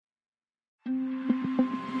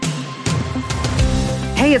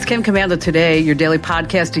Hey, it's Kim Commando Today, your daily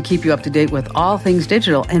podcast to keep you up to date with all things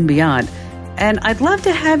digital and beyond. And I'd love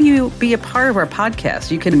to have you be a part of our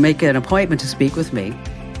podcast. You can make an appointment to speak with me.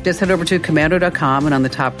 Just head over to commando.com, and on the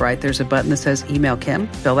top right, there's a button that says Email Kim.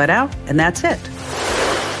 Fill that out, and that's it.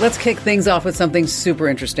 Let's kick things off with something super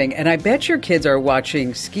interesting. And I bet your kids are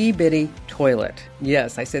watching Ski Bitty Toilet.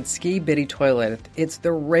 Yes, I said Ski Bitty Toilet. It's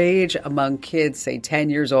the rage among kids, say 10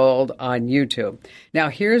 years old, on YouTube. Now,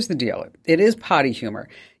 here's the deal. It is potty humor.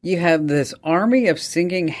 You have this army of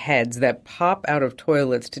singing heads that pop out of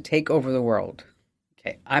toilets to take over the world.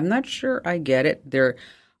 Okay, I'm not sure I get it. They're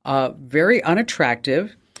very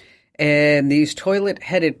unattractive. And these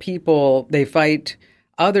toilet-headed people, they fight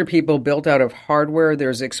other people built out of hardware.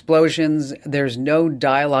 There's explosions. There's no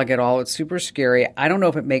dialogue at all. It's super scary. I don't know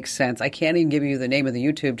if it makes sense. I can't even give you the name of the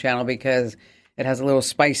YouTube channel because it has a little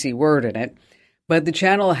spicy word in it. But the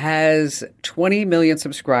channel has 20 million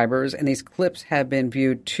subscribers, and these clips have been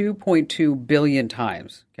viewed 2.2 billion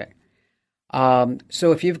times. Okay.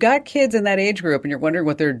 So if you've got kids in that age group and you're wondering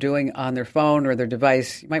what they're doing on their phone or their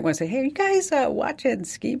device, you might want to say, hey, are you guys watching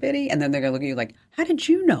Ski Bitty? And then they're going to look at you like, how did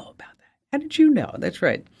you know about that? How did you know? That's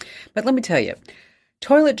right. But let me tell you,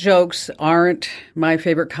 toilet jokes aren't my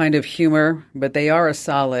favorite kind of humor, but they are a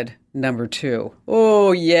solid number 2.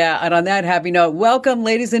 Oh, yeah. And on that happy note, welcome,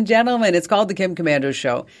 ladies and gentlemen. It's called The Kim Commando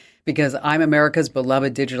Show because I'm America's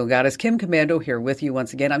beloved digital goddess, Kim Commando, here with you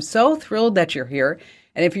once again. I'm so thrilled that you're here.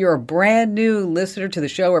 And if you're a brand new listener to the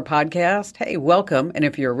show or podcast, hey, welcome. And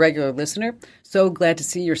if you're a regular listener, so glad to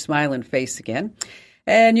see your smiling face again.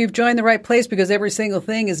 And you've joined the right place because every single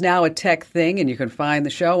thing is now a tech thing, and you can find the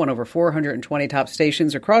show on over 420 top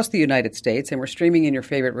stations across the United States, and we're streaming in your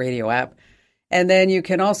favorite radio app. And then you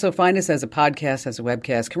can also find us as a podcast, as a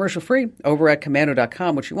webcast, commercial-free, over at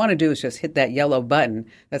commando.com. What you want to do is just hit that yellow button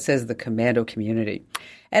that says the Commando Community.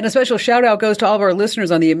 And a special shout-out goes to all of our listeners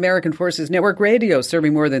on the American Forces Network Radio,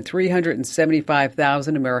 serving more than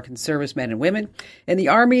 375,000 American servicemen and women in the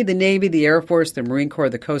Army, the Navy, the Air Force, the Marine Corps,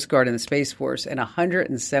 the Coast Guard, and the Space Force in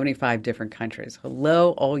 175 different countries.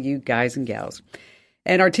 Hello, all you guys and gals.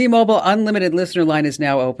 And our T-Mobile Unlimited listener line is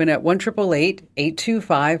now open at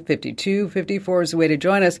 1-888-825-5254 is the way to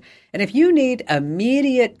join us. And if you need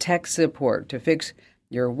immediate tech support to fix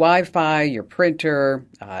your Wi-Fi, your printer,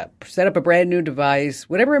 set up a brand new device,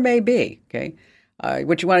 whatever it may be, okay,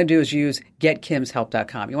 what you want to do is use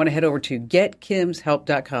getkimshelp.com. You want to head over to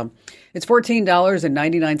getkimshelp.com. It's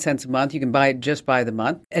 $14.99 a month. You can buy it just by the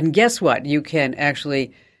month. And guess what? You can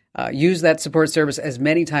actually use that support service as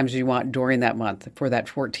many times as you want during that month for that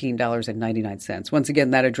 $14.99. Once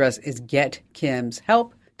again, that address is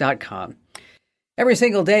getkimshelp.com. Every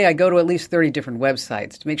single day, I go to at least 30 different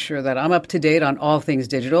websites to make sure that I'm up to date on all things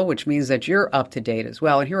digital, which means that you're up to date as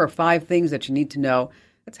well. And here are 5 things that you need to know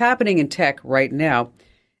that's happening in tech right now.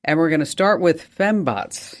 And we're going to start with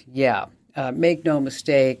fembots. Yeah, make no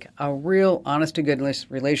mistake, a real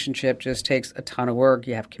honest-to-goodness relationship just takes a ton of work.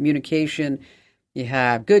 You have communication. You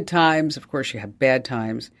have good times. Of course, you have bad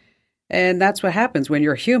times. And that's what happens when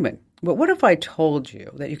you're human. But what if I told you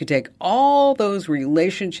that you could take all those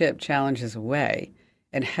relationship challenges away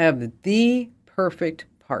and have the perfect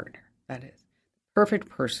partner? That is, perfect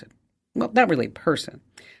person. Well, not really person,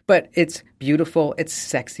 but it's beautiful, it's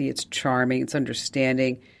sexy, it's charming, it's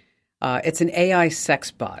understanding. It's an AI sex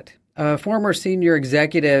bot. A former senior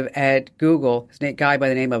executive at Google, a guy by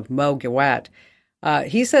the name of Mo Gawat,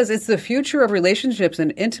 he says it's the future of relationships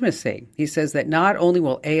and intimacy. He says that not only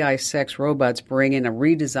will AI sex robots bring in a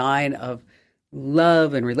redesign of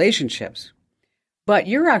love and relationships, but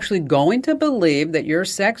you're actually going to believe that your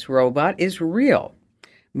sex robot is real.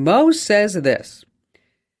 Mo says this: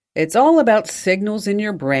 it's all about signals in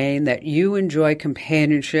your brain that you enjoy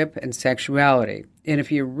companionship and sexuality. And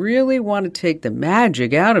if you really want to take the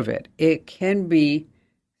magic out of it, it can be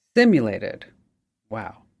simulated.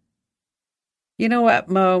 Wow. You know what,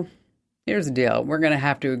 Mo? Here's the deal. We're going to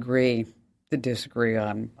have to agree to disagree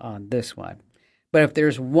on this one. But if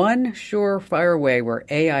there's one surefire way where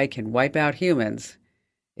AI can wipe out humans,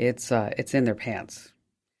 it's in their pants.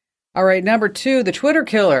 All right, number 2, the Twitter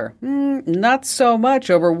killer. Not so much.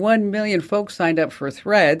 Over 1 million folks signed up for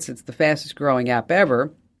Threads. It's the fastest growing app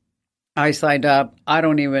ever. I signed up. I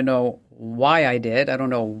don't even know why I did. I don't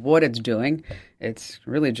know what it's doing. It's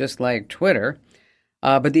really just like Twitter.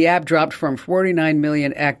 But the app dropped from 49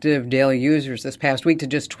 million active daily users this past week to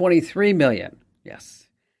just 23 million. Yes.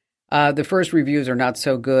 The first reviews are not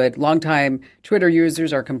so good. Longtime Twitter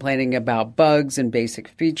users are complaining about bugs and basic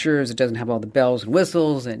features. It doesn't have all the bells and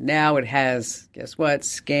whistles. And now it has, guess what,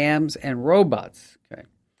 scams and robots. Okay.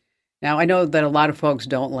 Now, I know that a lot of folks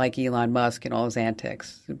don't like Elon Musk and all his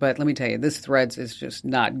antics, but let me tell you, this Threads is just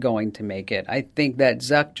not going to make it. I think that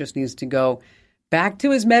Zuck just needs to go back to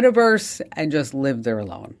his metaverse and just live there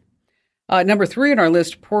alone. Number 3 on our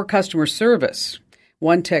list, poor customer service.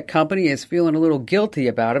 One tech company is feeling a little guilty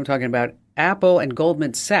about it. I'm talking about Apple and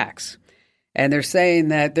Goldman Sachs. And they're saying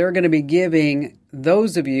that they're going to be giving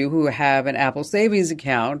those of you who have an Apple savings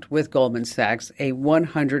account with Goldman Sachs a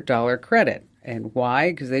 $100 credit. And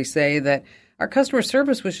why? Because they say that our customer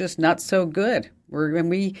service was just not so good.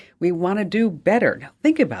 We want to do better. Now,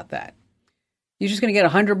 think about that. You're just going to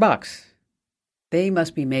get $100. They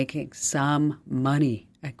must be making some money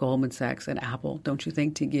at Goldman Sachs and Apple, don't you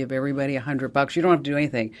think, to give everybody $100? You don't have to do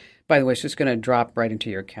anything. By the way, it's just going to drop right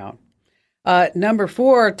into your account. Number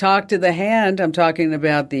 4, talk to the hand. I'm talking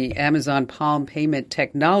about the Amazon Palm payment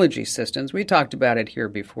technology systems. We talked about it here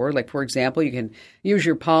before. Like, for example, you can use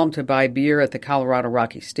your Palm to buy beer at the Colorado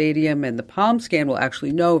Rocky Stadium, and the Palm scan will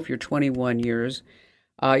actually know if you're 21 years.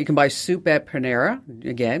 You can buy soup at Panera,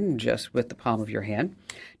 again, just with the palm of your hand.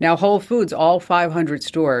 Now, Whole Foods, all 500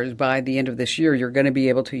 stores by the end of this year, you're going to be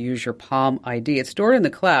able to use your Palm ID. It's stored in the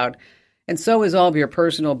cloud. And so is all of your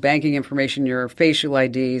personal banking information, your facial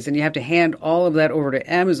IDs, and you have to hand all of that over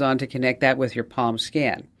to Amazon to connect that with your Palm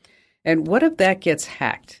scan. And what if that gets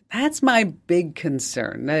hacked? That's my big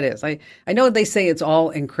concern. That is. I know they say it's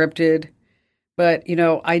all encrypted, but,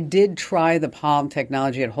 I did try the Palm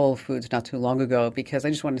technology at Whole Foods not too long ago because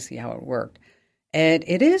I just wanted to see how it worked. And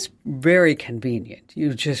it is very convenient.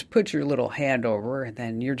 You just put your little hand over and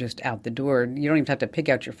then you're just out the door. You don't even have to pick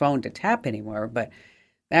out your phone to tap anymore, but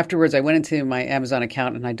afterwards, I went into my Amazon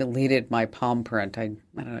account and I deleted my palm print. I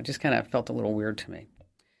don't know, it just kind of felt a little weird to me.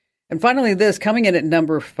 And finally, this, coming in at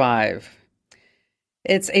number 5.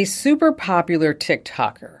 It's a super popular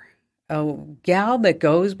TikToker, a gal that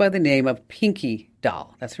goes by the name of Pinky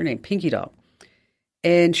Doll. That's her name, Pinky Doll.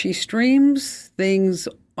 And she streams things,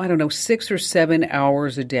 6 or 7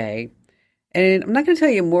 hours a day. And I'm not going to tell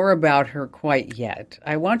you more about her quite yet.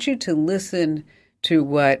 I want you to listen to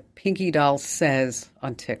what Pinky Doll says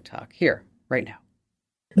on TikTok. Here, right now.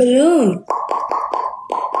 Balloon.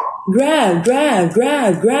 Grab, grab,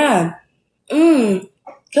 grab, grab.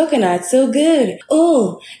 Coconut, so good.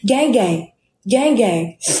 Ooh, gang, gang, gang,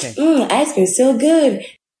 gang. Okay. Ice cream, so good.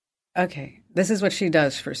 Okay, this is what she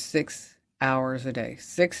does for 6 hours a day.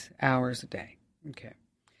 6 hours a day. Okay.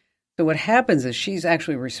 So what happens is she's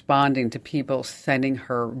actually responding to people sending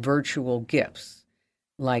her virtual gifts,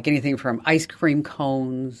 like anything from ice cream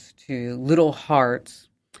cones to little hearts.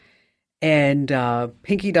 And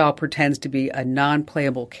Pinky Doll pretends to be a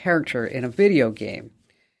non-playable character in a video game.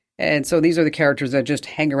 And so these are the characters that just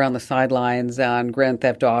hang around the sidelines on Grand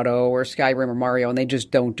Theft Auto or Skyrim or Mario, and they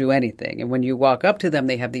just don't do anything. And when you walk up to them,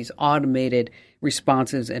 they have these automated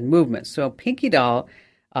responses and movements. So Pinky Doll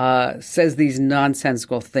says these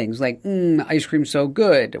nonsensical things like, ice cream's so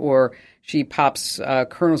good, or she pops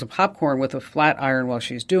kernels of popcorn with a flat iron while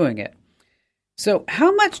she's doing it. So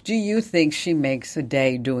how much do you think she makes a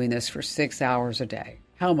day doing this for 6 hours a day?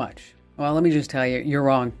 How much? Well, let me just tell you, you're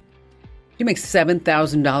wrong. She makes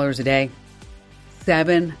 $7,000 a day.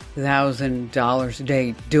 $7,000 a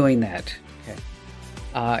day doing that. Okay.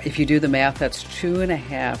 If you do the math, that's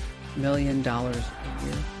 $2.5 million a year.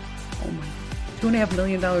 Oh my, $2.5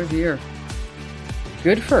 million a year.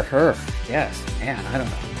 Good for her. Yes, man, I don't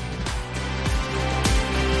know.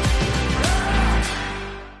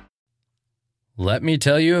 Let me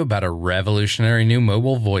tell you about a revolutionary new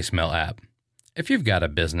mobile voicemail app. If you've got a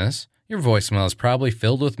business, your voicemail is probably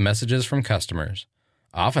filled with messages from customers.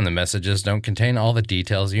 Often the messages don't contain all the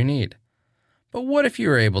details you need. But what if you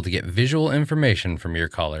were able to get visual information from your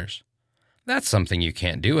callers? That's something you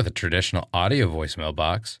can't do with a traditional audio voicemail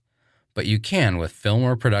box, but you can with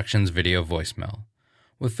Fillmore Productions Video Voicemail.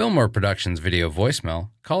 With Fillmore Productions Video Voicemail,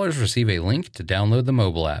 callers receive a link to download the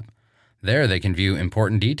mobile app. There they can view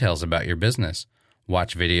important details about your business,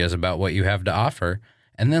 watch videos about what you have to offer,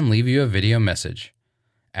 and then leave you a video message.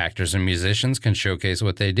 Actors and musicians can showcase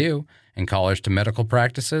what they do, and callers to medical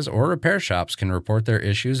practices or repair shops can report their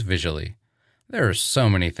issues visually. There are so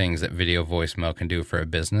many things that video voicemail can do for a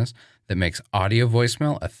business that makes audio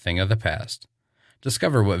voicemail a thing of the past.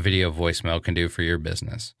 Discover what video voicemail can do for your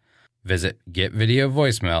business. Visit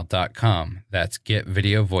getvideovoicemail.com. That's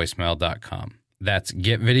getvideovoicemail.com. That's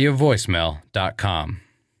getvideovoicemail.com.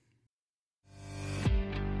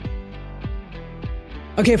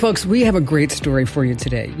 Okay, folks, we have a great story for you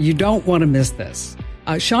today. You don't want to miss this.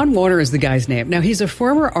 Sean Warner is the guy's name. Now, he's a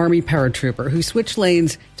former Army paratrooper who switched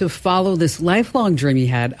lanes to follow this lifelong dream he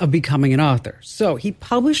had of becoming an author. So he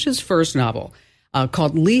published his first novel,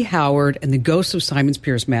 called Lee Howard and the Ghosts of Simon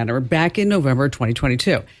Pierce Manor back in November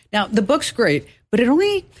 2022. Now, the book's great, but it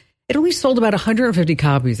only sold about 150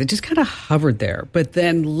 copies. It just kind of hovered there. But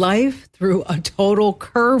then life threw a total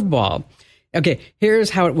curveball. Okay, here's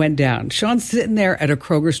how it went down. Sean's sitting there at a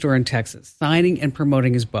Kroger store in Texas, signing and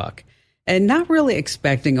promoting his book, and not really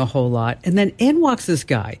expecting a whole lot. And then in walks this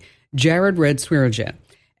guy, Jared Red Swearigan.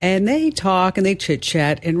 And they talk and they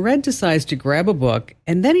chit-chat, and Red decides to grab a book,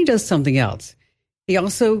 and then he does something else. He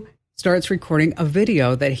also starts recording a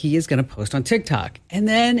video that he is going to post on TikTok. And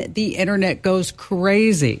then the internet goes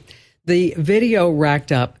crazy. The video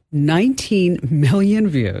racked up 19 million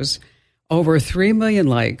views, over 3 million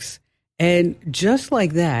likes. And just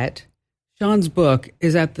like that, Sean's book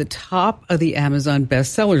is at the top of the Amazon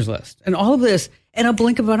bestsellers list. And all of this in a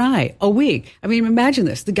blink of an eye, a week. I mean, imagine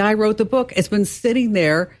this. The guy wrote the book. It's been sitting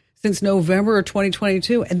there since November of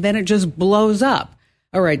 2022, and then it just blows up.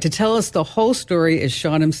 All right, to tell us the whole story is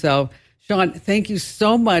Sean himself. Sean, thank you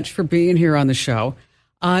so much for being here on the show.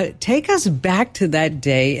 Take us back to that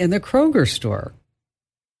day in the Kroger store.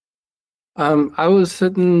 I was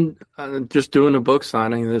sitting just doing a book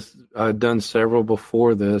signing. I'd done several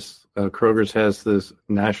before this. Kroger's has this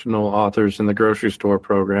National Authors in the Grocery Store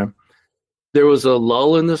program. There was a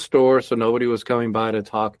lull in the store, so nobody was coming by to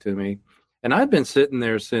talk to me. And I'd been sitting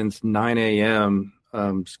there since 9 a.m.,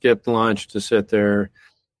 skipped lunch to sit there.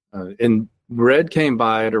 And Red came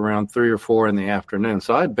by at around 3 or 4 in the afternoon.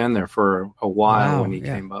 So I'd been there for a while when he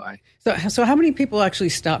came by. So how many people actually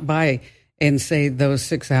stopped by in, say, those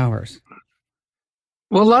 6 hours?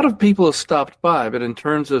 Well, a lot of people have stopped by, but in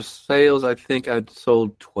terms of sales, I think I'd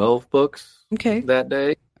sold 12 books that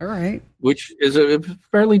day. All right. Which is a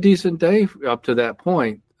fairly decent day up to that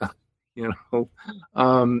point,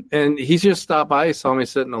 And he just stopped by, he saw me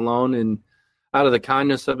sitting alone, and out of the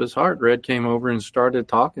kindness of his heart, Red came over and started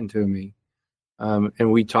talking to me.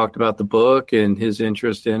 And we talked about the book and his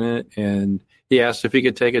interest in it, and he asked if he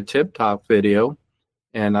could take a tip-top video.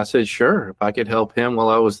 And I said, sure, if I could help him while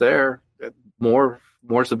I was there,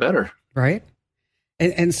 more's the better. Right.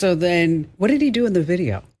 And so then what did he do in the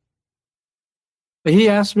video? He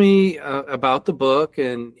asked me about the book,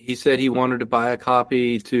 and he said he wanted to buy a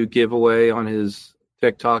copy to give away on his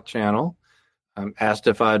TikTok channel. Asked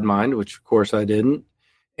if I'd mind, which of course I didn't.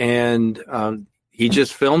 And he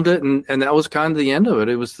just filmed it, and that was kind of the end of it.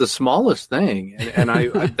 It was the smallest thing. And I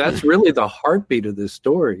that's really the heartbeat of this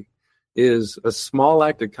story, is a small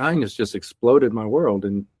act of kindness just exploded my world.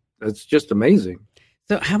 And it's just amazing.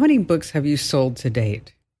 So how many books have you sold to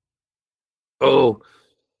date? Oh,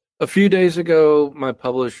 a few days ago, my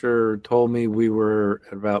publisher told me we were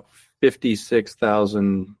at about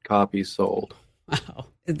 56,000 copies sold. Wow.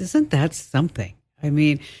 Isn't that something? I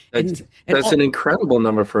mean, that's an incredible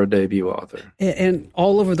number for a debut author. And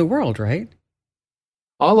all over the world, right?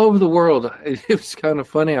 All over the world. It was kind of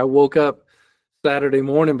funny. I woke up Saturday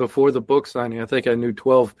morning before the book signing. I think I knew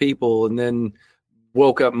 12 people, and then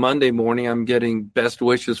woke up Monday morning. I'm getting best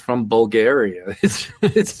wishes from Bulgaria.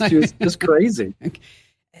 It's just crazy. Okay.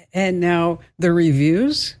 And now the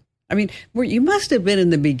reviews. I mean, you must have been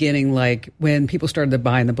in the beginning, like when people started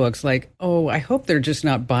buying the books, like, oh, I hope they're just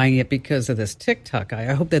not buying it because of this TikTok guy.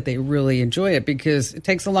 I hope that they really enjoy it, because it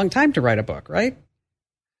takes a long time to write a book, right?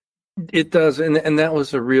 It does. And that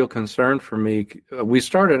was a real concern for me. We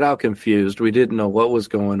started out confused. We didn't know what was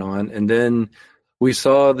going on. And then we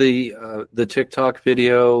saw the TikTok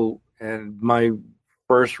video, and my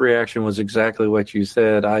first reaction was exactly what you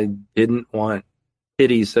said. I didn't want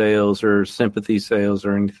pity sales or sympathy sales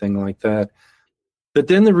or anything like that. But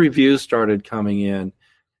then the reviews started coming in.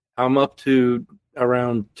 I'm up to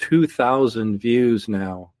around 2,000 views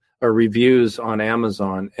now, or reviews on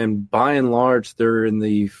Amazon. And by and large, they're in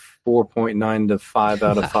the 4.9 to 5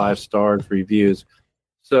 out of 5 stars reviews.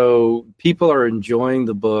 So people are enjoying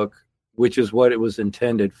the book, which is what it was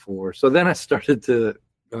intended for. So then I started to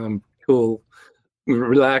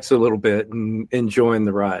relax a little bit and enjoying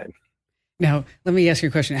the ride. Now, let me ask you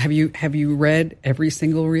a question. Have you read every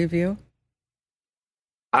single review?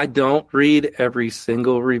 I don't read every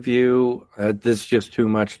single review. This is just too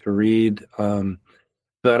much to read.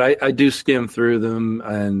 But I do skim through them,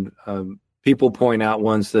 and people point out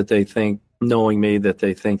ones that they think, knowing me, that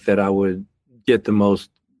they think that I would get the most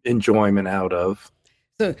enjoyment out of.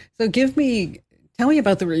 So tell me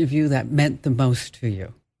about the review that meant the most to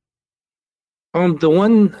you.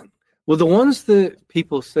 The ones that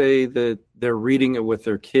people say that they're reading it with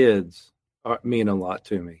their kids mean a lot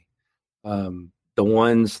to me. The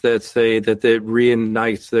ones that say that it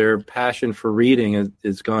reignites their passion for reading,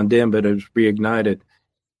 it's gone dim, but it's reignited.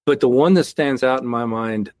 But the one that stands out in my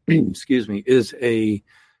mind, excuse me, is a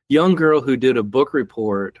young girl who did a book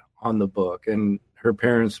report on the book, and her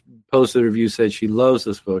parents posted a review, said she loves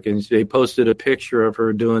this book, and they posted a picture of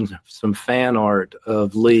her doing some fan art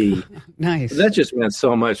of Lee. Nice. That just meant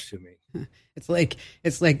so much to me. It's like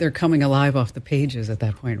they're coming alive off the pages at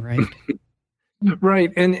that point, right?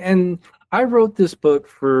 Right. And I wrote this book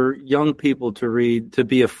for young people to read, to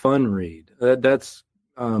be a fun read. That's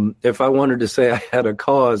if I wanted to say I had a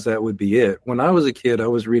cause, that would be it. When I was a kid, I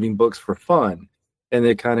was reading books for fun. And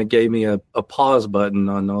it kind of gave me a pause button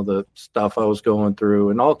on all the stuff I was going through,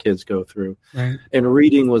 and all kids go through. Right. And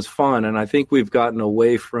reading was fun. And I think we've gotten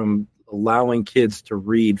away from allowing kids to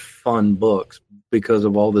read fun books because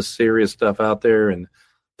of all the serious stuff out there and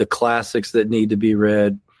the classics that need to be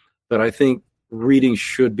read. But I think reading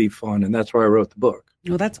should be fun, and that's why I wrote the book.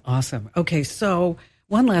 Oh, that's awesome. Okay, so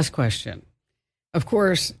one last question. Of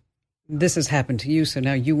course, this has happened to you, so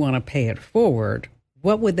now you want to pay it forward.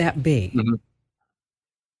 What would that be? Mm-hmm.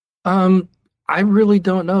 I really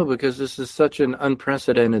don't know, because this is such an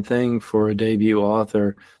unprecedented thing for a debut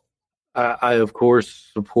author. I of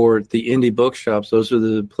course support the indie bookshops. Those are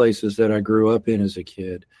the places that I grew up in as a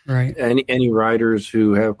kid. Right. Any writers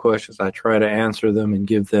who have questions, I try to answer them and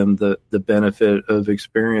give them the benefit of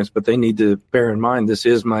experience. But they need to bear in mind, this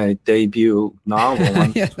is my debut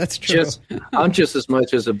novel. Yeah, that's true. I'm just as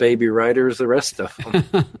much as a baby writer as the rest of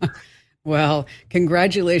them. Well,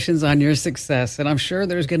 congratulations on your success. And I'm sure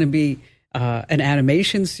there's going to be an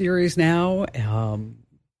animation series now,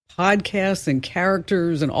 podcasts and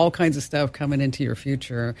characters and all kinds of stuff coming into your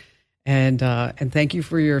future. And thank you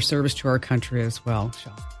for your service to our country as well,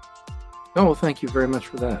 Sean. Oh, well, thank you very much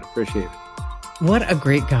for that. Appreciate it. What a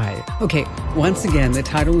great guy. Okay, once again, the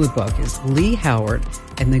title of the book is Lee Howard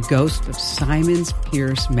and the Ghost of Simons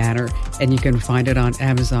Pierce Manor, and you can find it on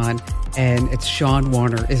Amazon, and it's Sean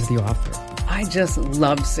Warner is the author. I just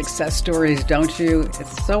love success stories, don't you?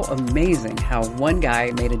 It's so amazing how one guy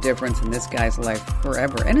made a difference in this guy's life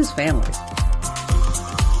forever and his family.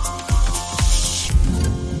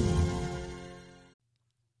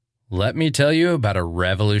 Let me tell you about a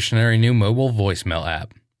revolutionary new mobile voicemail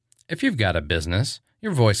app. If you've got a business,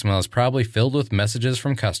 your voicemail is probably filled with messages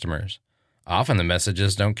from customers. Often the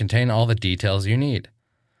messages don't contain all the details you need.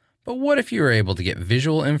 But what if you were able to get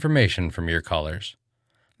visual information from your callers?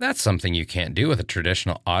 That's something you can't do with a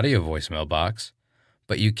traditional audio voicemail box,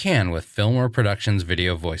 but you can with Fillmore Productions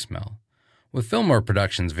Video Voicemail. With Fillmore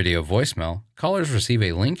Productions Video Voicemail, callers receive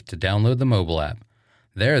a link to download the mobile app.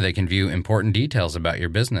 There they can view important details about your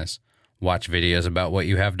business, watch videos about what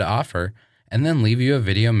you have to offer, and then leave you a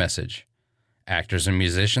video message. Actors and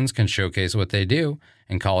musicians can showcase what they do,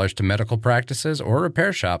 and callers to medical practices or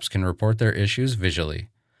repair shops can report their issues visually.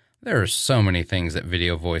 There are so many things that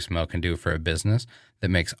video voicemail can do for a business that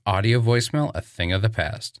makes audio voicemail a thing of the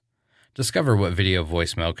past. Discover what video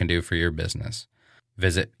voicemail can do for your business.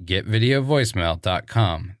 Visit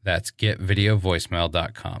getvideovoicemail.com. That's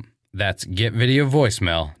getvideovoicemail.com. That's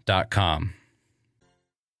getvideovoicemail.com.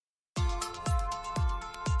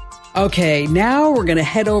 Okay, now we're going to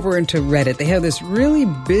head over into Reddit. They have this really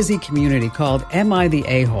busy community called Am I the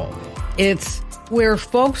A-Hole? It's where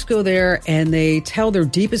folks go there and they tell their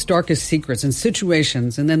deepest, darkest secrets and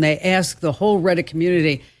situations, and then they ask the whole Reddit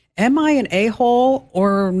community, am I an a-hole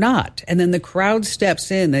or not? And then the crowd steps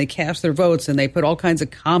in, they cast their votes, and they put all kinds of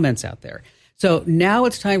comments out there. So now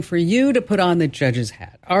it's time for you to put on the judge's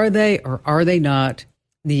hat. Are they or are they not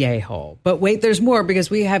the a-hole? But wait, there's more, because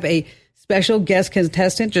we have a special guest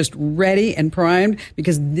contestant just ready and primed,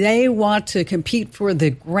 because they want to compete for the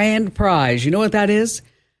grand prize. You know what that is?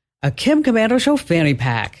 A Kim Komando Show fanny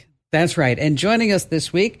pack. That's right. And joining us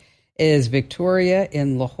this week is Victoria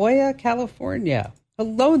in La Jolla, California.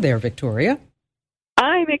 Hello there, Victoria.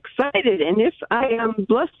 I'm excited, and if I am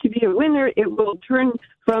blessed to be a winner, it will turn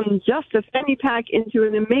from just a fanny pack into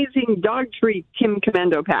an amazing dog treat Kim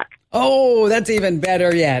Komando pack. Oh, that's even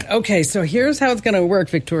better yet. Okay, so here's how it's going to work,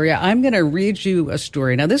 Victoria. I'm going to read you a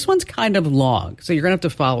story. Now, this one's kind of long, so you're going to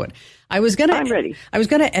have to follow it. I'm ready. I was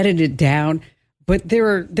going to edit it down, but there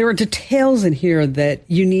are details in here that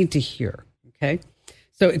you need to hear, okay?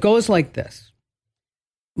 So it goes like this.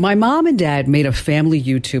 My mom and dad made a family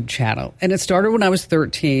YouTube channel, and it started when I was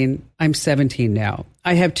 13. I'm 17 now.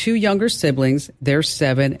 I have two younger siblings. They're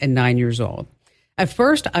 7 and 9 years old. At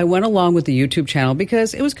first, I went along with the YouTube channel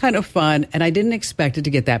because it was kind of fun, and I didn't expect it to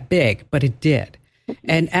get that big, but it did.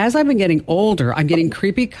 And as I've been getting older, I'm getting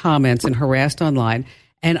creepy comments and harassed online,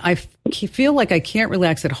 and I feel like I can't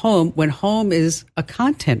relax at home when home is a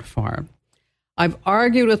content farm. I've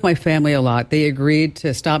argued with my family a lot. They agreed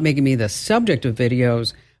to stop making me the subject of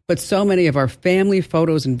videos, but so many of our family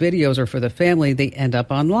photos and videos are for the family, they end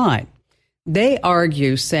up online. They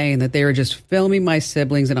argue saying that they were just filming my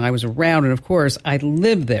siblings and I was around. And of course, I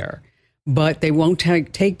live there. But they won't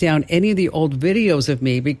take down any of the old videos of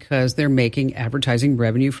me because they're making advertising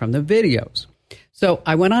revenue from the videos. So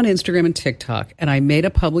I went on Instagram and TikTok and I made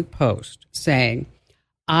a public post saying,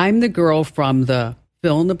 I'm the girl from the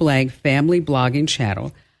fill in the blank family blogging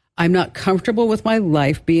channel. I'm not comfortable with my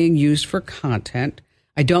life being used for content.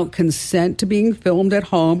 I don't consent to being filmed at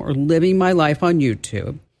home or living my life on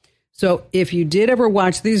YouTube. So if you did ever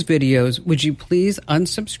watch these videos, would you please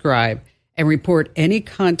unsubscribe and report any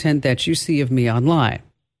content that you see of me online?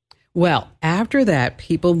 Well, after that,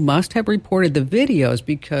 people must have reported the videos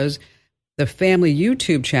because the family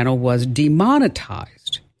YouTube channel was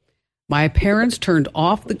demonetized. My parents turned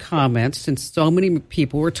off the comments since so many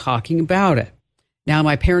people were talking about it. Now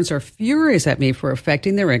my parents are furious at me for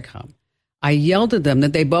affecting their income. I yelled at them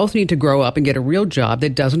that they both need to grow up and get a real job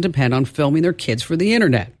that doesn't depend on filming their kids for the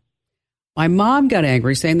internet. My mom got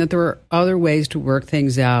angry, saying that there are other ways to work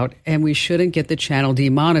things out and we shouldn't get the channel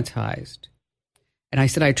demonetized. And I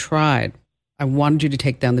said, I tried. I wanted you to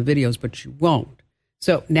take down the videos, but you won't.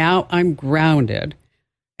 So now I'm grounded.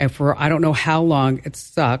 And for I don't know how long, it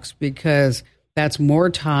sucks because that's more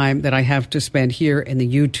time that I have to spend here in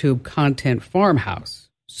the YouTube content farmhouse.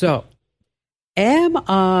 So am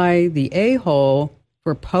I the a-hole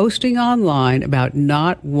for posting online about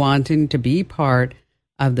not wanting to be part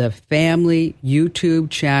of the family YouTube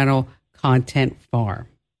channel content farm?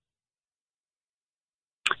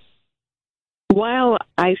 While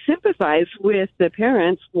I sympathize with the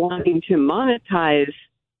parents wanting to monetize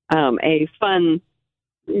a fun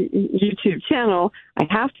YouTube channel, I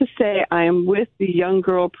have to say I am with the young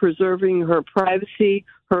girl preserving her privacy,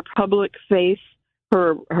 her public face,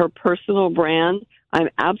 her personal brand. I'm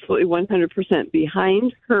absolutely 100%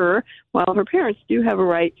 behind her. While her parents do have a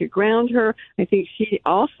right to ground her, I think she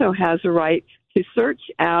also has a right to search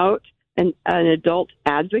out an adult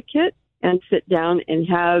advocate and sit down and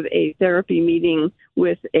have a therapy meeting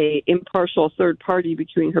with a impartial third party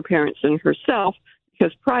between her parents and herself,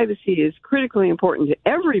 because privacy is critically important to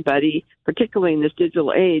everybody, particularly in this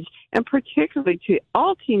digital age, and particularly to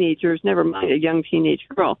all teenagers, never mind a young teenage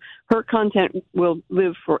girl. Her content will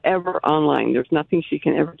live forever online. There's nothing she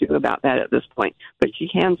can ever do about that at this point, but she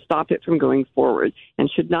can stop it from going forward and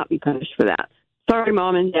should not be punished for that. Sorry,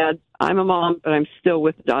 Mom and Dad. I'm a mom, but I'm still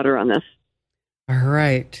with the daughter on this. All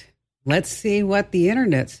right. Let's see what the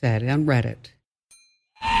internet said on Reddit.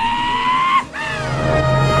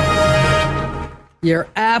 You're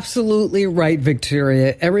absolutely right,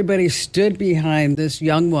 Victoria. Everybody stood behind this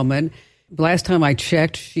young woman. Last time I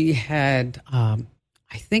checked, she had, I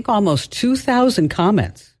think, almost 2,000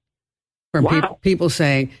 comments from people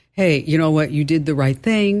saying, hey, you know what, you did the right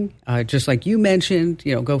thing. Just like you mentioned,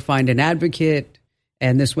 go find an advocate.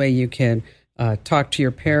 And this way you can talk to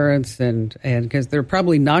your parents. And because they're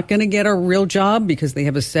probably not going to get a real job because they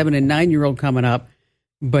have a 7 and 9-year-old coming up.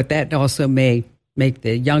 But that also may make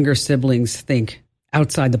the younger siblings think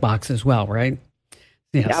outside the box as well, right?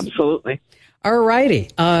 Yes. Absolutely. All righty.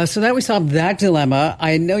 So that we solved that dilemma.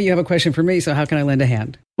 I know you have a question for me, so how can I lend a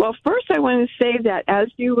hand? Well, first I want to say that, as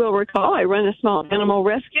you will recall, I run a small animal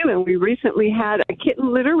rescue, and we recently had a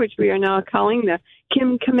kitten litter, which we are now calling the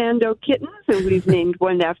Kim Commando kittens, and we've named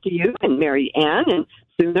one after you and Mary Ann, and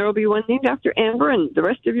soon there will be one named after Amber and the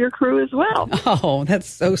rest of your crew as well. Oh, that's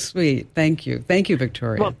so sweet. Thank you. Thank you,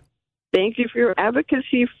 Victoria. Well, thank you for your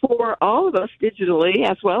advocacy for all of us digitally,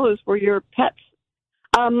 as well as for your pets.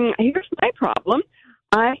 Here's my problem.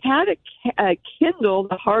 I had a Kindle,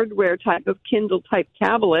 the hardware type of Kindle type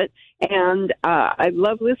tablet, and I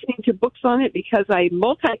love listening to books on it because I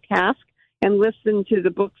multitask and listen to the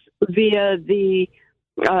books via the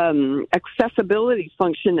accessibility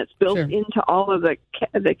function that's built into all of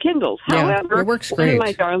the Kindles. Yeah, However, it works great. One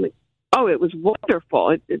of my darling, it was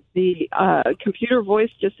wonderful. The computer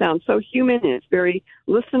voice just sounds so human, and it's very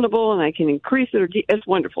listenable, and I can increase it. It's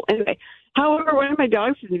wonderful. Anyway, however, one of my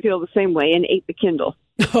dogs didn't feel the same way and ate the Kindle.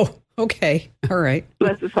 Oh, okay. All right.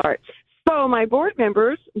 Bless his heart. So my board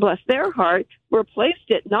members, bless their heart, replaced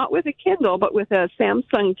it not with a Kindle, but with a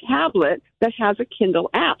Samsung tablet that has a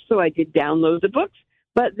Kindle app. So I did download the books,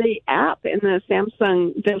 but the app in the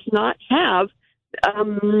Samsung does not have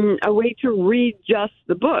a way to read just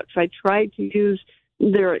the books. I tried to use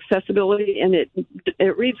their accessibility, and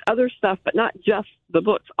it reads other stuff, but not just the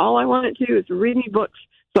books. All I want it to do is read me books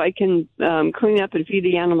so I can clean up and feed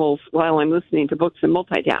the animals while I'm listening to books and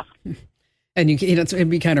multitask. And it'd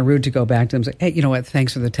be kind of rude to go back to them and say, hey, you know what,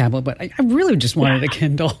 thanks for the tablet, but I really just wanted a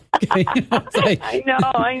Kindle. I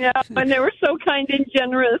know. And they were so kind and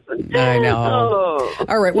generous. I know. Oh,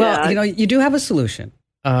 all right. Well, you do have a solution.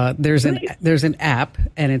 There's an app,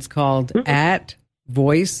 and it's called at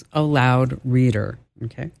Voice Aloud Reader.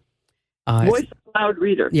 Okay. Voice Aloud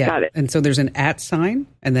Reader. Yeah. Got it. And so there's an at sign,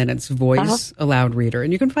 and then it's Voice Aloud Reader.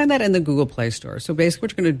 And you can find that in the Google Play Store. So basically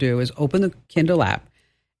what you're going to do is open the Kindle app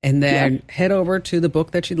and then head over to the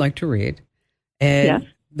book that you'd like to read. And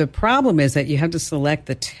the problem is that you have to select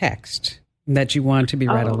the text that you want to be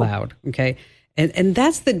read aloud. Okay. And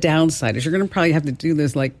that's the downside, is you're going to probably have to do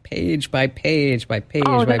this like page by page by page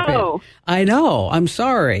by page. I know. I'm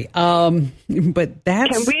sorry. But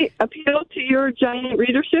that's... Can we appeal to your giant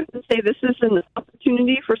readership and say this is an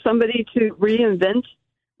opportunity for somebody to reinvent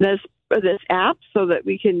this app so that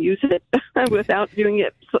we can use it without doing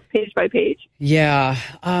it page by page? Yeah.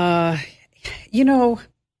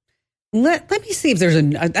 Let me see if there's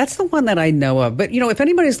that's the one that I know of. But, if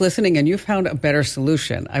anybody's listening and you found a better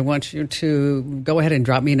solution, I want you to go ahead and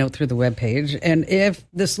drop me a note through the webpage. And if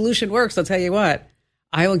the solution works, I'll tell you what,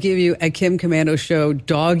 I will give you a Kim Komando Show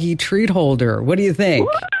doggy treat holder. What do you think?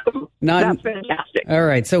 That's fantastic. All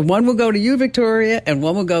right. So one will go to you, Victoria, and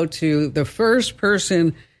one will go to the first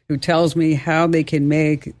person who tells me how they can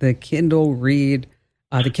make the Kindle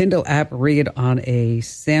app read on a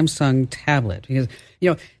Samsung tablet. Because,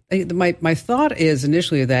 my thought is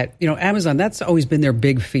initially that, Amazon, that's always been their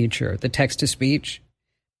big feature, the text-to-speech.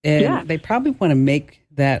 And they probably want to make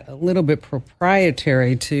that a little bit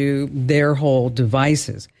proprietary to their whole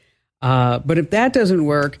devices. But if that doesn't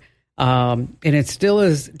work, and it still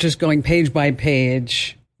is just going page by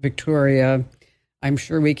page, Victoria, I'm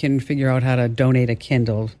sure we can figure out how to donate a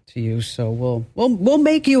Kindle to you. So we'll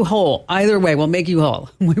make you whole. Either way, we'll make you whole.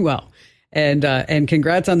 We will. And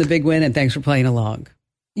congrats on the big win, and thanks for playing along.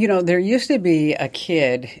 There used to be a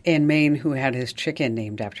kid in Maine who had his chicken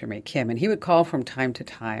named after me, Kim, and he would call from time to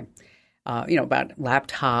time, about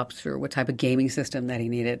laptops or what type of gaming system that he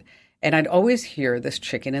needed. And I'd always hear this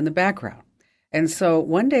chicken in the background. And so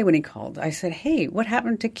one day when he called, I said, "Hey, what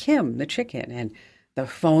happened to Kim, the chicken?" And the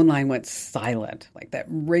phone line went silent, like that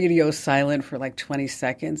radio silent for like 20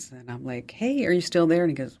 seconds. And I'm like, "Hey, are you still there?"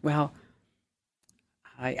 And he goes, "Well,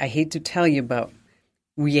 I hate to tell you, but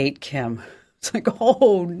we ate Kim." It's like,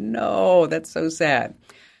 oh, no, that's so sad.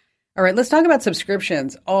 All right, let's talk about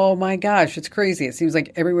subscriptions. Oh, my gosh, it's crazy. It seems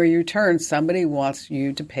like everywhere you turn, somebody wants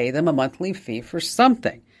you to pay them a monthly fee for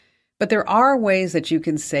something. But there are ways that you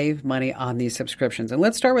can save money on these subscriptions. And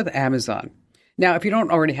let's start with Amazon. Now, if you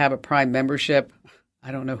don't already have a Prime membership,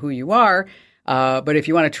 I don't know who you are, but if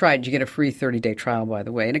you want to try it, you get a free 30-day trial, by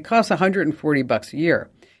the way. And it costs $140 a year.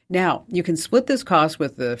 Now, you can split this cost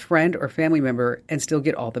with a friend or family member and still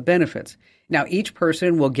get all the benefits. Now, each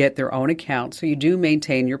person will get their own account, so you do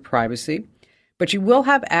maintain your privacy, but you will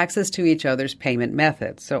have access to each other's payment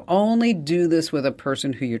methods. So only do this with a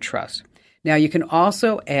person who you trust. Now, you can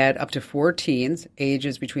also add up to 4 teens,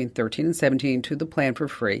 ages between 13 and 17, to the plan for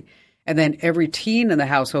free. And then every teen in the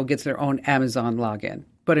household gets their own Amazon login.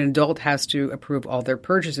 But an adult has to approve all their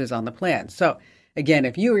purchases on the plan. So again,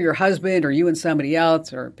 if you or your husband or you and somebody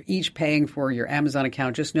else are each paying for your Amazon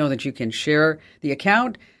account, just know that you can share the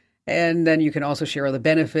account, and then you can also share all the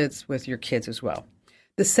benefits with your kids as well.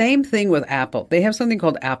 The same thing with Apple. They have something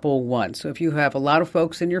called Apple One. So if you have a lot of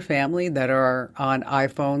folks in your family that are on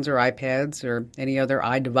iPhones or iPads or any other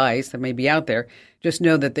iDevice that may be out there, just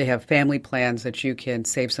know that they have family plans that you can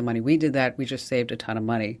save some money. We did that. We just saved a ton of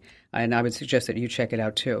money. And I would suggest that you check it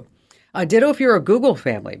out too. Ditto if you're a Google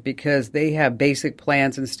family, because they have basic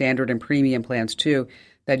plans and standard and premium plans too,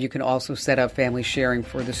 that you can also set up family sharing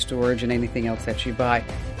for the storage and anything else that you buy.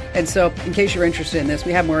 And so in case you're interested in this,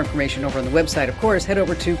 we have more information over on the website. Of course, head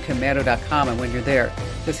over to Komando.com, and when you're there,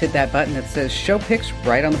 just hit that button that says Show Pics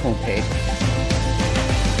right on the homepage.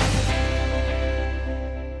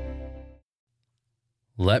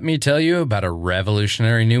 Let me tell you about a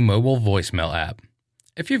revolutionary new mobile voicemail app.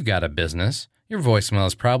 If you've got a business, your voicemail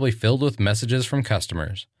is probably filled with messages from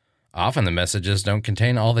customers. Often the messages don't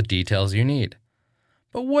contain all the details you need.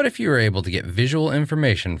 But what if you were able to get visual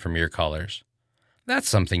information from your callers? That's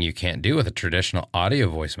something you can't do with a traditional audio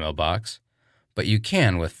voicemail box, but you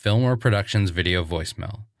can with Fillmore Productions Video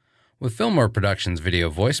Voicemail. With Fillmore Productions Video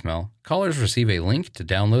Voicemail, callers receive a link to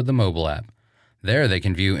download the mobile app. There they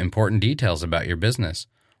can view important details about your business,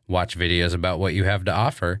 watch videos about what you have to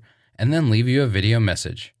offer, and then leave you a video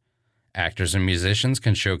message. Actors and musicians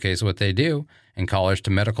can showcase what they do, and callers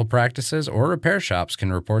to medical practices or repair shops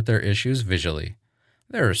can report their issues visually.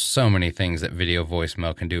 There are so many things that video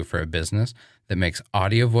voicemail can do for a business that makes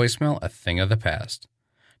audio voicemail a thing of the past.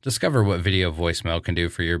 Discover what video voicemail can do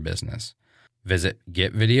for your business. Visit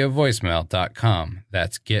getvideovoicemail.com.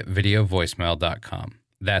 That's getvideovoicemail.com.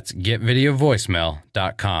 That's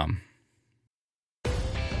getvideovoicemail.com.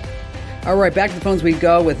 All right, back to the phones we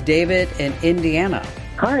go with David in Indiana.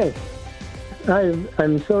 Hi.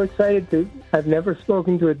 I'm so excited I've never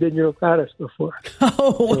spoken to a digital goddess before.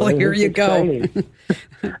 Oh, well, here you go.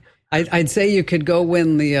 I'd say you could go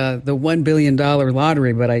win the $1 billion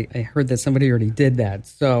lottery, but I heard that somebody already did that.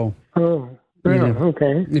 So,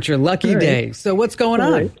 okay. It's your lucky day. So what's going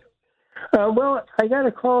on? Well, I got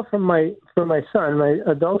a call from my son, my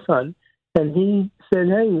adult son, and he said,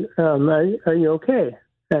 "Hey, are you okay?"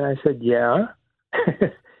 And I said, "Yeah."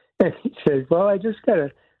 And he said, "Well, I just got a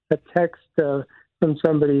text from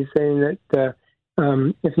somebody saying that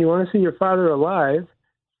if you want to see your father alive,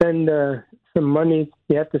 send some money.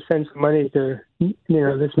 You have to send some money to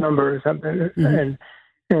this number or something." Mm-hmm.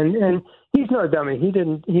 And he's no dummy. He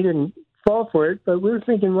didn't fall for it, but we were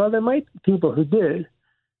thinking, well, there might be people who did.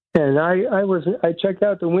 And I checked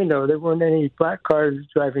out the window. There weren't any black cars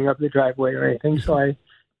driving up the driveway or anything, so I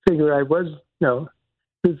figured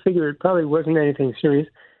it probably wasn't anything serious.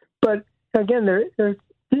 But again, there's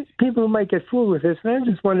people who might get fooled with this, and I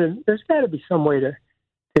just wondered, there's got to be some way to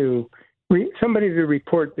somebody to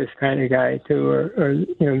report this kind of guy to, or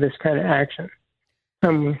this kind of action.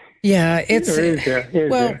 It's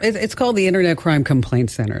called the Internet Crime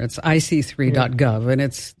Complaint Center. It's IC3.gov, and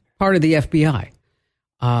it's part of the FBI.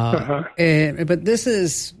 But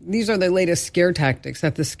these are the latest scare tactics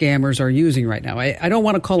that the scammers are using right now. I don't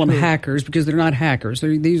want to call them hackers because they're not hackers.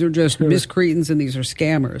 These are just miscreants, and these are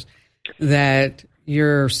scammers. That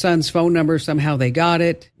your son's phone number, somehow they got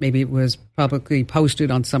it. Maybe it was publicly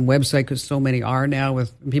posted on some website because so many are now,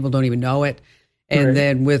 people don't even know it. And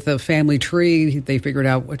then with a family tree, they figured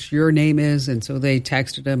out what your name is, and so they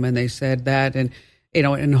texted him and they said that, and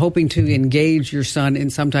and hoping to engage your son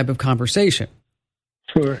in some type of conversation.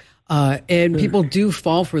 Sure. And people do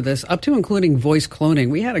fall for this, up to including voice cloning.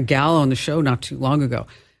 We had a gal on the show not too long ago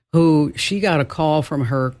who she got a call from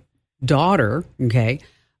her daughter,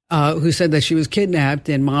 who said that she was kidnapped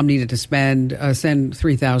and mom needed to send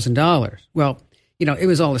 $3,000. Well, it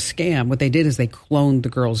was all a scam. What they did is they cloned the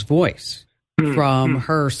girl's voice from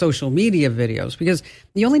her social media videos, because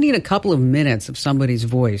you only need a couple of minutes of somebody's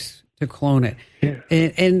voice to clone it. Yeah.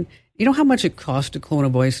 And you know how much it costs to clone a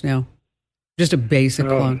voice now? Just a basic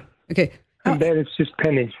clone. Okay. I bet it's just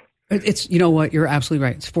pennies. It's, you know what? You're absolutely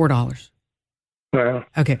right. It's $4. Wow.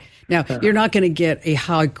 Okay. Now, you're not going to get a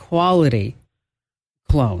high quality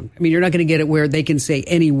clone. I mean, you're not going to get it where they can say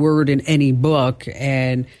any word in any book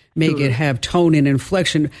and make it have tone and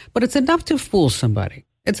inflection, but it's enough to fool somebody.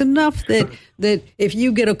 It's enough that if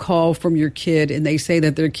you get a call from your kid and they say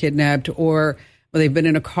that they're kidnapped, or they've been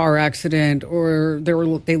in a car accident, or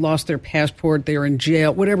they lost their passport, they're in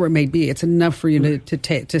jail, whatever it may be, it's enough for you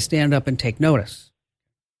to stand up and take notice.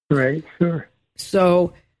 Right. Sure.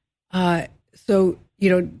 So, does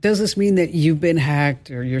this mean that you've been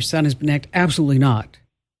hacked or your son has been hacked? Absolutely not.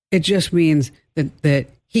 It just means that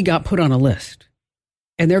he got put on a list,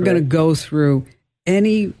 and they're going to go through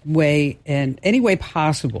any way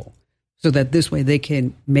possible so that this way they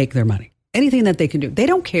can make their money. Anything that they can do. They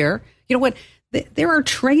don't care. You know what? There are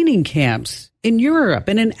training camps in Europe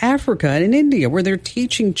and in Africa and in India where they're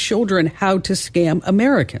teaching children how to scam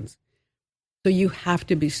Americans. So you have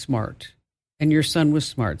to be smart. And your son was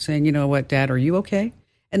smart, saying, you know what, Dad, are you okay?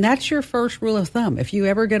 And that's your first rule of thumb. If you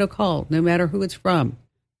ever get a call, no matter who it's from,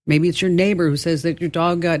 maybe it's your neighbor who says that your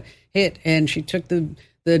dog got hit and she took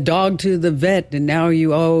the dog to the vet and now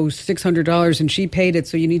you owe $600 and she paid it,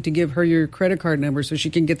 so you need to give her your credit card number so she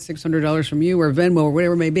can get $600 from you or Venmo or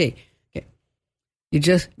whatever it may be. Okay. You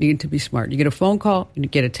just need to be smart. You get a phone call, you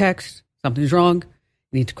get a text, something's wrong,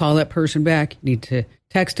 you need to call that person back, you need to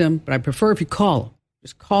text them, but I prefer if you call them.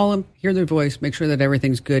 Just call them, hear their voice, make sure that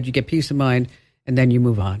everything's good, you get peace of mind, and then you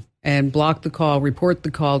move on. And block the call, report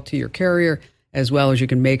the call to your carrier, as well as you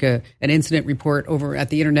can make an incident report over at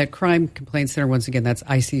the Internet Crime Complaint Center. Once again, that's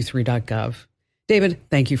IC3.gov. David,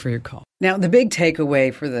 thank you for your call. Now, the big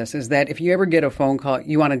takeaway for this is that if you ever get a phone call,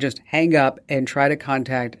 you want to just hang up and try to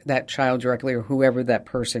contact that child directly or whoever that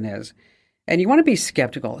person is. And you want to be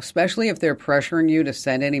skeptical, especially if they're pressuring you to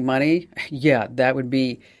send any money. Yeah, that would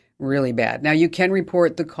be really bad. Now, you can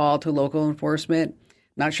report the call to local enforcement.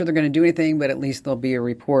 Not sure they're going to do anything, but at least there'll be a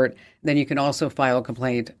report. Then you can also file a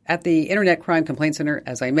complaint at the Internet Crime Complaint Center,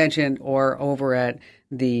 as I mentioned, or over at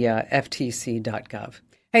the ftc.gov.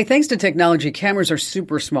 Hey, thanks to technology, cameras are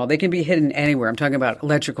super small. They can be hidden anywhere. I'm talking about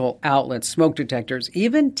electrical outlets, smoke detectors,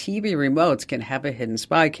 even TV remotes can have a hidden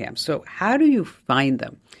spy cam. So how do you find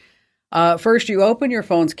them? First, you open your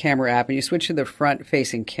phone's camera app and you switch to the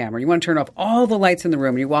front-facing camera. You want to turn off all the lights in the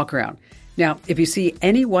room and you walk around. Now, if you see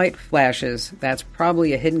any white flashes, that's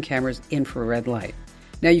probably a hidden camera's infrared light.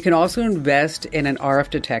 Now, you can also invest in an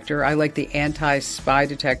RF detector. I like the anti-spy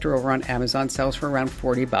detector over on Amazon. Sells for around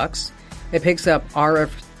 $40. It picks up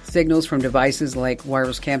RF signals from devices like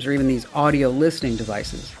wireless cams or even these audio listening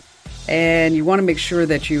devices. And you want to make sure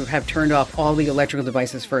that you have turned off all the electrical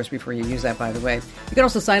devices first before you use that, by the way. You can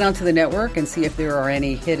also sign on to the network and see if there are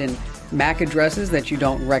any hidden MAC addresses that you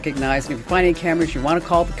don't recognize. And if you find any cameras, you want to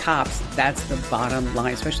call the cops. That's the bottom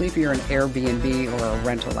line, especially if you're an Airbnb or a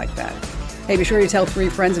rental like that. Hey, be sure to tell 3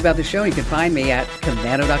 friends about the show. You can find me at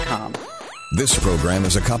Commando.com. This program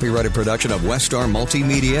is a copyrighted production of Westar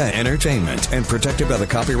Multimedia Entertainment and protected by the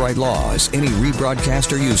copyright laws. Any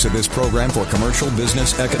rebroadcast or use of this program for commercial,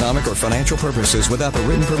 business, economic, or financial purposes without the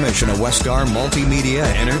written permission of Westar Multimedia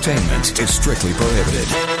Entertainment is strictly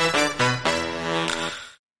prohibited.